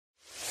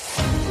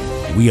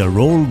we are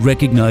all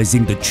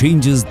recognizing the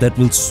changes that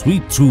will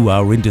sweep through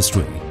our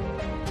industry.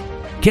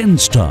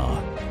 Kenstar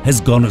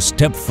has gone a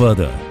step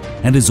further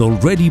and is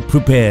already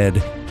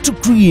prepared to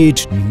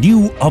create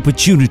new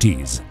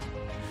opportunities,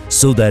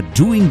 so that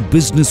doing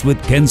business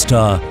with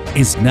Kenstar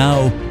is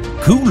now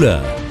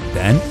cooler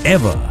than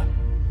ever.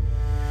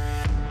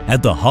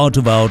 At the heart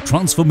of our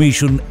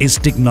transformation is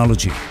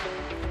technology.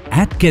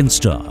 At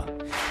Kenstar,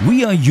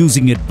 we are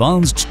using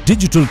advanced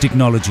digital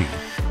technology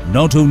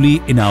not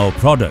only in our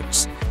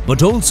products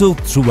but also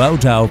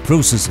throughout our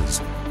processes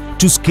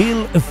to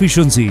scale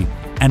efficiency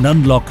and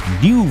unlock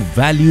new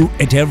value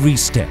at every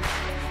step,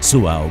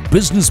 so our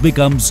business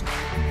becomes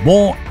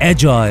more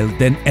agile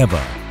than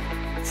ever.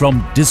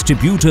 From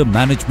distributor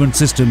management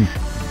system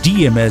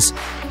DMS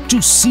to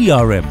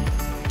CRM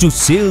to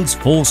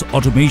Salesforce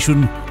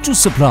automation to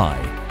supply,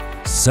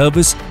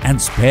 service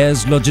and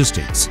spares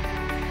logistics,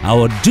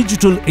 our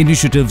digital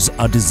initiatives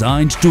are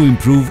designed to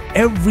improve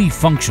every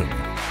function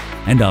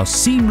and are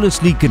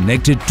seamlessly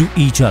connected to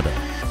each other,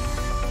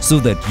 so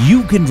that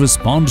you can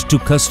respond to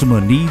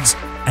customer needs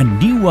and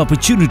new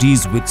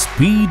opportunities with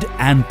speed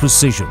and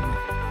precision.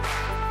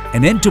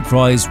 An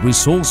enterprise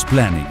resource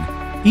planning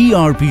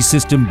ERP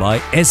system by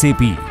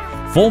SAP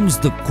forms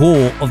the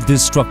core of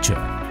this structure.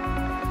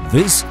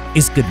 This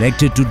is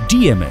connected to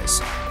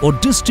DMS or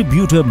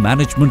Distributor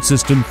Management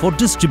System for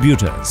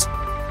distributors,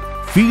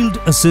 Field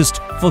Assist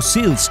for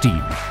sales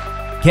team,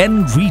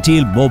 Ken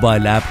Retail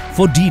mobile app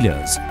for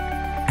dealers,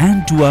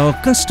 and to our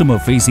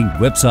customer-facing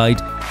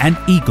website and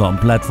e-com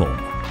platform.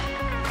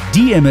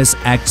 DMS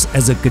acts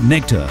as a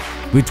connector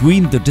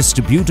between the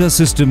distributor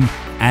system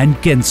and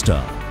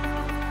Kenstar.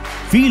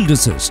 Field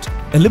Assist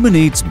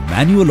eliminates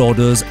manual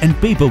orders and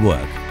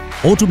paperwork,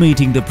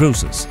 automating the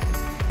process.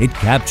 It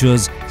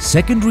captures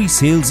secondary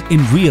sales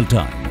in real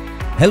time,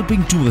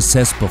 helping to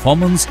assess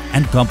performance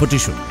and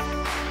competition.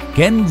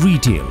 Ken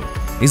Retail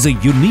is a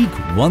unique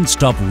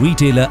one-stop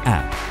retailer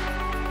app.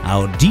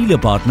 Our dealer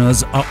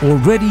partners are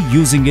already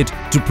using it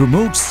to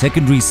promote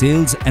secondary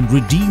sales and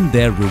redeem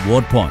their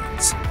reward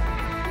points.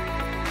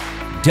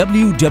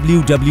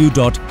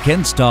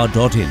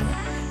 www.kenstar.in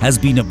has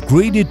been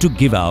upgraded to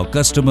give our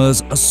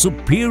customers a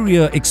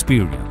superior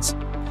experience.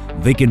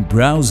 They can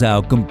browse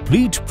our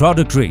complete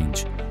product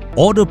range,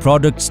 order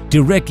products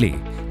directly,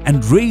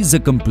 and raise a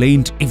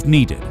complaint if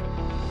needed.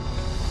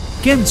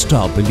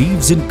 Kenstar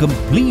believes in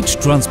complete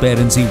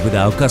transparency with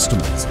our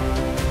customers.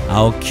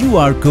 Our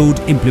QR code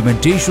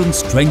implementation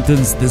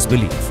strengthens this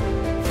belief.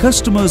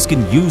 Customers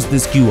can use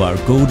this QR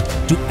code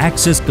to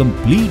access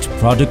complete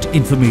product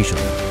information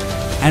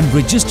and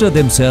register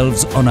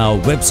themselves on our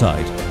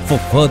website for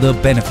further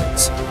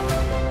benefits.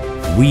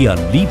 We are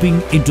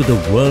leaping into the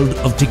world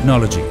of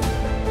technology,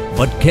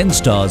 but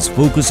Kenstar's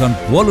focus on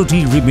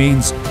quality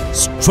remains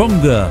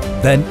stronger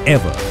than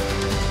ever.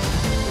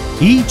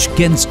 Each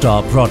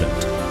Kenstar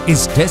product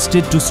is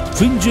tested to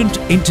stringent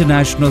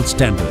international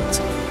standards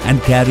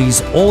and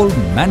carries all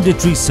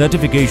mandatory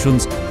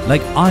certifications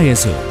like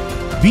ISO,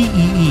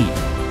 BEE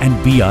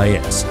and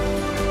BIS.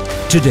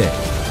 Today,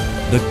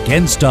 the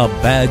Kenstar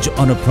badge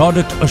on a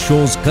product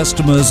assures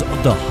customers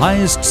of the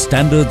highest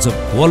standards of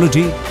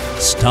quality,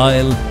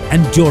 style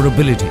and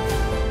durability.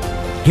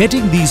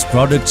 Getting these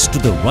products to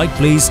the right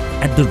place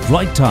at the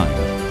right time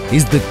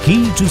is the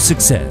key to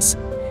success,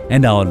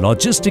 and our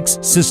logistics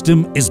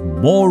system is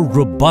more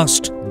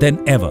robust than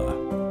ever.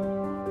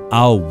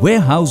 Our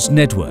warehouse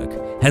network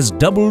has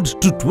doubled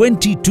to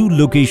 22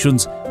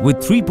 locations with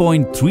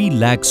 3.3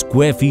 lakh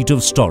square feet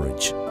of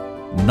storage.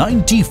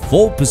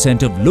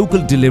 94% of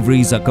local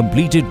deliveries are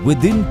completed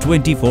within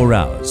 24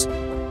 hours.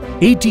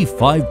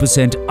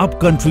 85%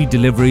 upcountry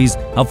deliveries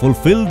are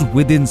fulfilled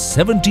within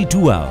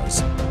 72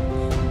 hours.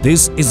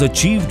 This is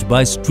achieved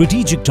by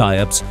strategic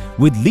tie-ups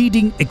with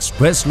leading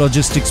express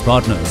logistics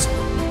partners,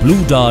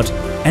 Blue Dart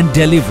and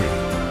Delivery.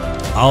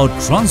 Our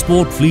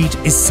transport fleet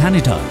is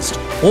sanitized,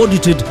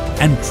 audited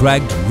and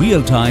tracked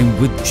real-time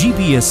with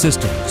GPS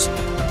systems.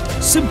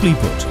 Simply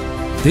put,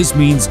 this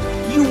means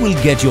you will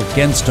get your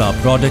Kenstar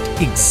product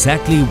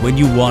exactly when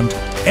you want,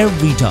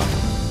 every time.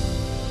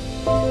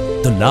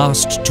 The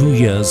last 2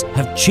 years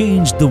have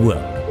changed the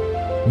world.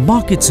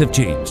 Markets have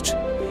changed,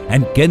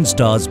 and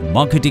Kenstar's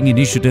marketing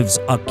initiatives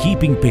are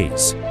keeping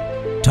pace.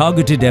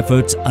 Targeted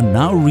efforts are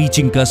now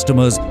reaching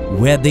customers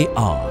where they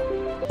are,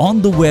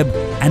 on the web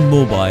and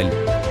mobile,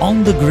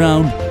 on the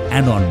ground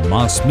and on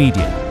mass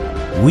media.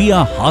 We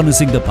are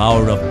harnessing the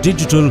power of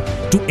digital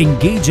to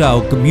engage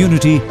our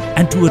community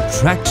and to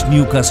attract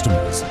new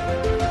customers.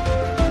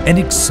 An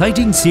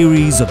exciting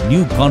series of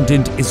new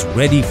content is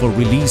ready for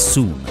release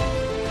soon.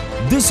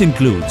 This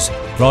includes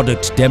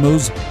product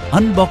demos,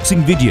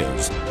 unboxing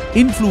videos,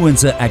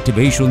 influencer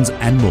activations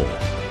and more.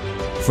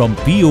 From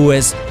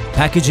POS,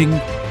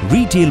 packaging,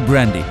 retail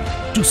branding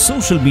to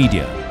social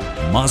media,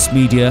 mass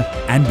media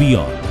and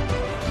beyond,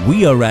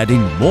 we are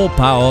adding more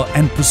power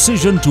and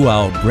precision to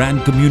our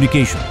brand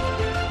communication,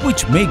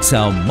 which makes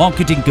our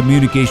marketing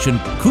communication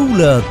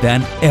cooler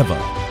than ever.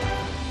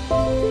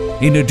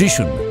 In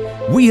addition,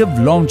 we have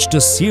launched a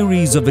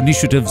series of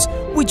initiatives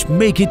which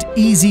make it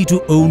easy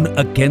to own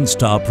a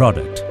Kenstar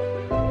product.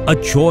 A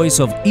choice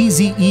of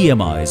easy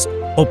EMIs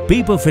or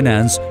paper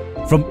finance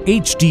from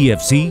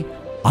HDFC,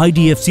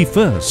 IDFC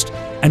First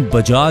and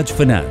Bajaj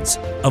Finance,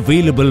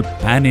 available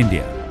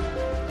pan-India.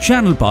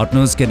 Channel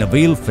partners can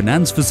avail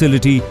finance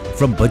facility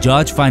from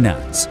Bajaj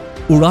Finance,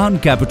 Udan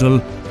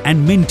Capital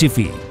and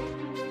Mintifi.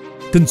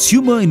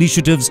 Consumer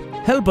initiatives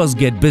help us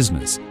get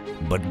business,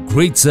 but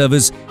great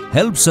service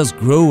helps us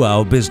grow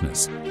our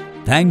business.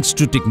 Thanks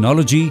to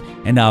technology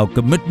and our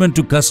commitment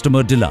to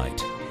customer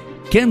delight,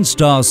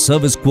 Kenstar's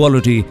service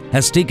quality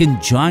has taken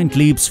giant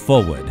leaps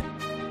forward.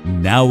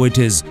 Now it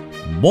is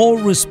more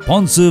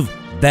responsive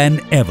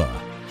than ever.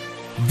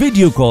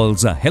 Video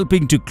calls are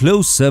helping to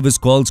close service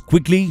calls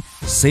quickly,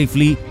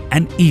 safely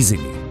and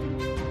easily.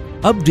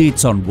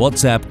 Updates on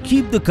WhatsApp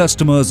keep the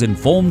customers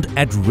informed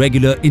at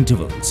regular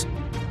intervals.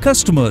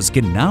 Customers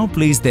can now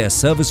place their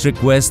service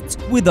requests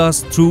with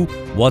us through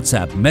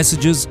WhatsApp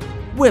messages,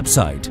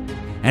 website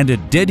and a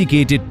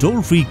dedicated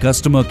toll-free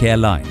customer care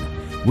line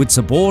with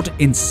support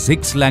in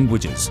 6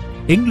 languages: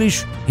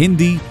 English,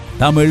 Hindi,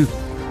 Tamil,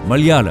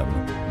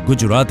 Malayalam,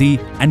 Gujarati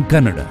and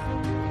Kannada.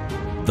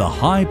 The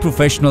high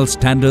professional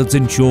standards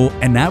ensure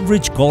an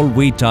average call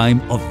wait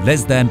time of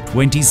less than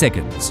 20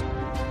 seconds.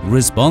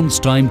 Response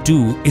time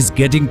too is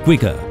getting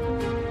quicker.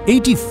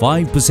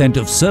 85%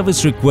 of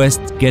service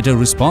requests get a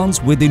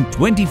response within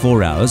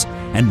 24 hours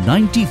and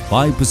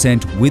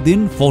 95%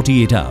 within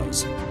 48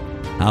 hours.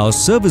 Our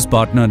service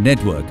partner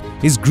network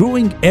is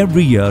growing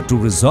every year to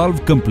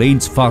resolve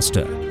complaints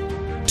faster.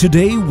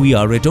 Today we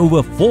are at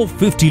over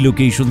 450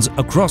 locations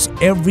across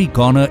every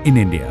corner in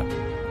India.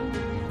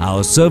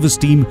 Our service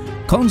team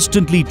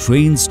constantly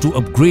trains to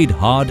upgrade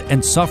hard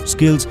and soft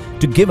skills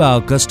to give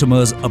our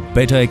customers a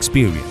better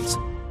experience.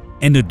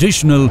 An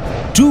additional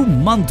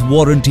 2-month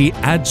warranty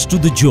adds to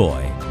the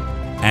joy.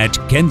 At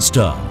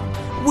Kenstar,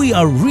 we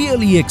are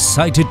really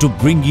excited to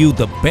bring you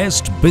the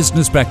best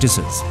business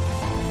practices.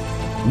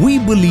 We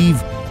believe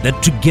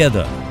that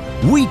together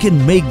we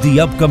can make the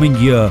upcoming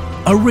year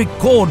a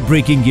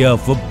record-breaking year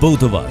for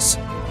both of us.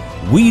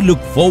 We look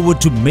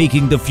forward to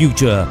making the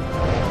future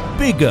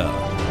bigger,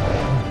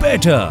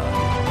 better,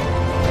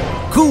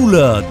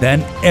 cooler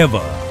than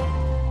ever.